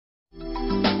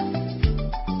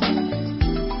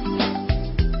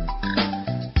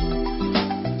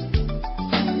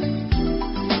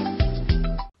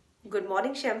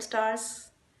morning, Shem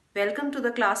Stars. Welcome to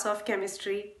the class of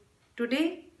chemistry.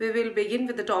 Today we will begin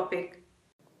with the topic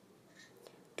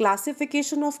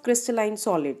classification of crystalline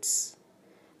solids.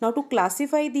 Now, to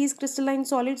classify these crystalline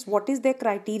solids, what is their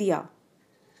criteria?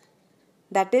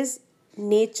 That is,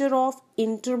 nature of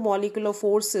intermolecular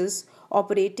forces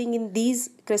operating in these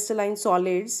crystalline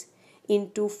solids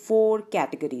into four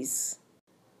categories: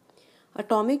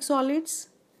 atomic solids,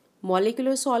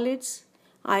 molecular solids,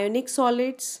 ionic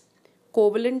solids,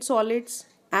 covalent solids,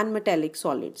 and metallic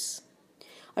solids.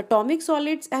 Atomic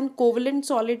solids and covalent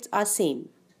solids are same.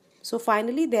 So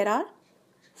finally there are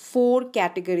four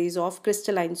categories of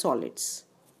crystalline solids.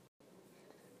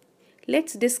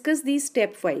 Let's discuss these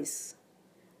stepwise.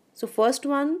 So first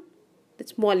one,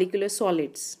 that's molecular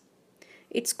solids.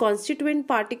 Its constituent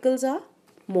particles are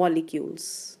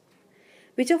molecules,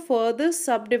 which are further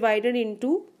subdivided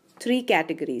into three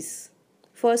categories.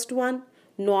 First one,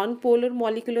 non-polar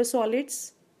molecular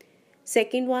solids.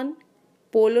 Second one,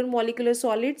 polar molecular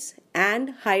solids,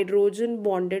 and hydrogen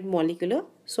bonded molecular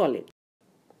solids.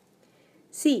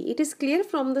 See, it is clear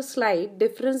from the slide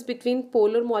difference between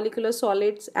polar molecular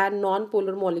solids and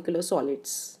non-polar molecular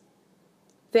solids,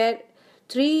 where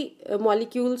three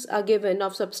molecules are given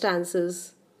of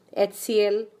substances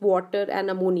HCl, water and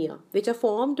ammonia, which are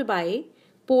formed by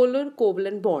polar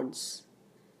covalent bonds.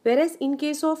 Whereas in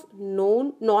case of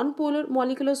non-polar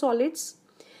molecular solids,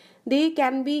 they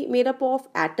can be made up of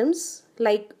atoms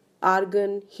like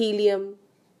argon, helium,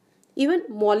 even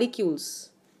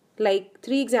molecules. Like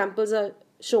three examples are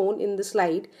shown in the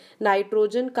slide: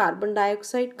 nitrogen, carbon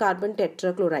dioxide, carbon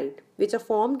tetrachloride, which are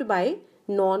formed by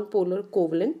non-polar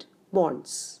covalent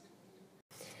bonds.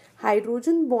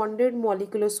 Hydrogen bonded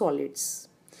molecular solids.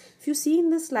 If you see in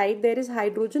the slide, there is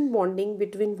hydrogen bonding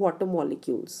between water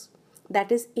molecules. That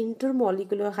is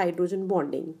intermolecular hydrogen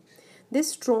bonding. This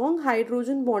strong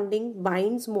hydrogen bonding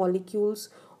binds molecules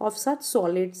of such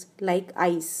solids like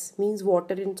ice, means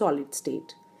water in solid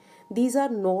state. These are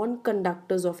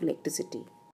non-conductors of electricity.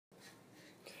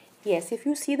 Yes, if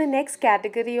you see the next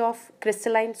category of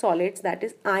crystalline solids, that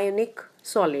is ionic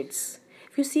solids.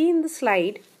 If you see in the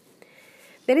slide,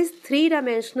 there is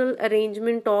three-dimensional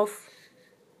arrangement of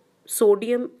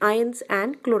sodium ions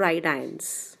and chloride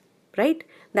ions, right?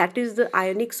 That is the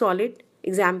ionic solid.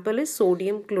 Example is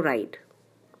sodium chloride,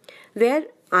 where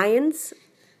ions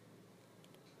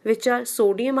which are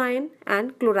sodium ion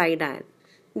and chloride ion,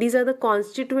 these are the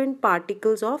constituent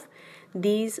particles of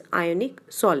these ionic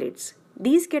solids.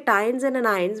 These cations and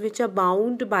anions which are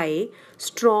bound by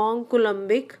strong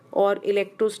coulombic or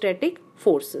electrostatic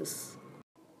forces.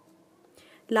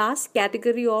 Last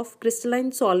category of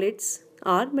crystalline solids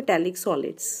are metallic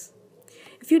solids.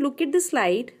 If you look at the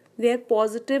slide, where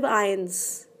positive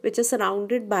ions which are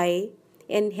surrounded by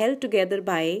and held together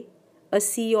by a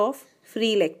sea of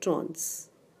free electrons.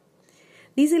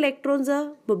 These electrons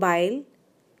are mobile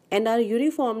and are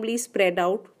uniformly spread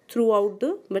out throughout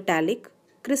the metallic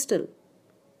crystal.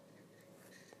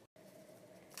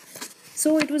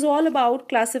 So it was all about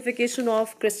classification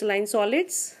of crystalline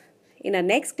solids. In our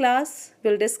next class,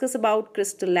 we'll discuss about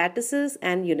crystal lattices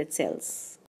and unit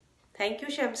cells. Thank you,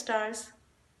 Shem Stars.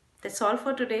 That's all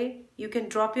for today. You can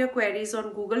drop your queries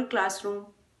on Google Classroom.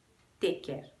 Take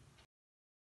care.